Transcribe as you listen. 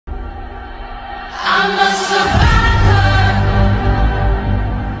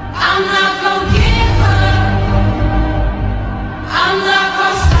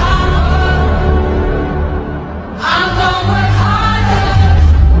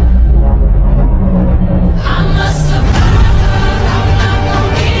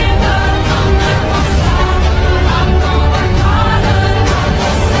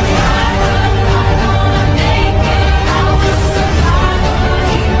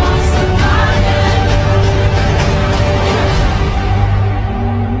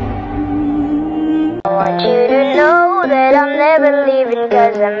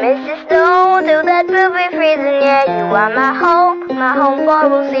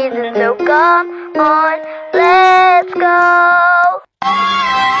reason, so come on, let's go.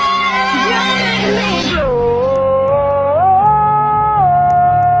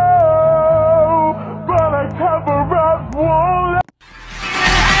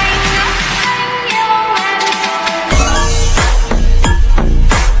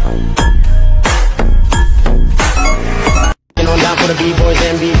 For the B-boys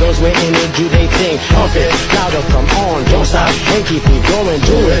and B-girls, we're in it, do they think? Pump it, louder, come on, don't stop, and keep it going,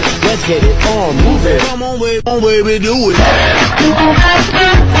 do it. Let's get it on, move it. Come on, baby, do it.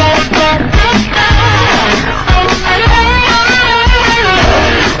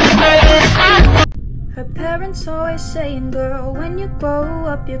 Her parents always saying, girl, when you grow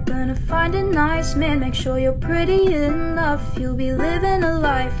up, you're gonna find a nice man. Make sure you're pretty enough, you'll be living a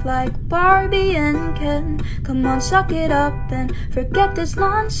life like Barbie and Ken. Come on, suck it up and forget this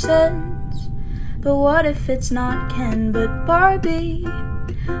nonsense. But what if it's not Ken but Barbie?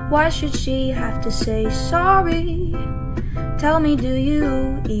 Why should she have to say sorry? Tell me, do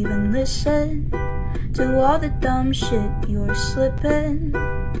you even listen to all the dumb shit you're slipping?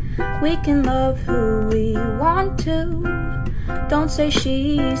 We can love who we want to. Don't say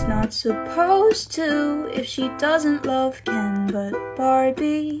she's not supposed to if she doesn't love Ken but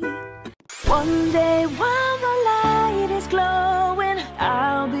Barbie. One day while the light is glowing,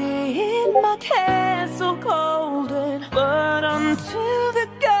 I'll be in my castle golden. But until the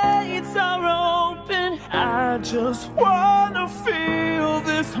gates are open, I just wanna feel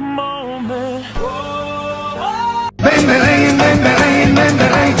this moment. Whoa. Bang, bang, bang, bang, bang,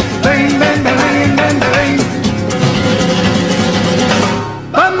 bang. Bang, bang, bang, bang, bang.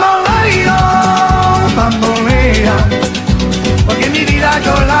 Bambolea, porque mi vida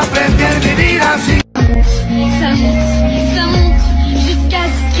yo la prefiero vivir así. Ça monte jusqu'à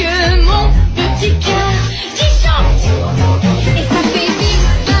ce que mon petit cœur chante. Et ça fait bim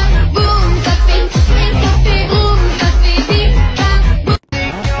bam boum, ça fait et ça fait boum, ça fait bim bam boum.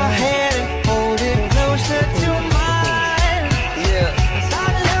 Your hand and hold it closer to mine. Yeah.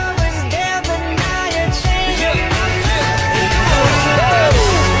 Our love was there, but now you're changing my mind.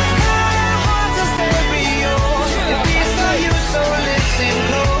 Our hearts are stereo. It beats for you, so listen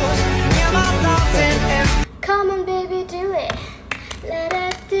close. Hear my thoughts and Come on, baby, do it. La da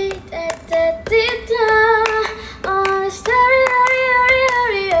dee da da dee da. On a stereo,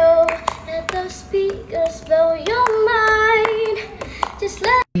 let those speakers blow your mind. Just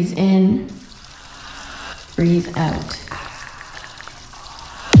let. Breathe in, breathe out.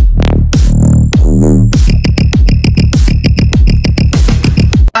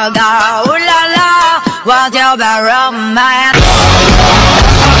 Ooh la la, walk your barrel, my.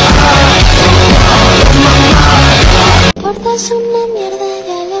 Portas una mierda,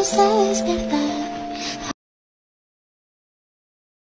 ya lo sabes, ¿verdad?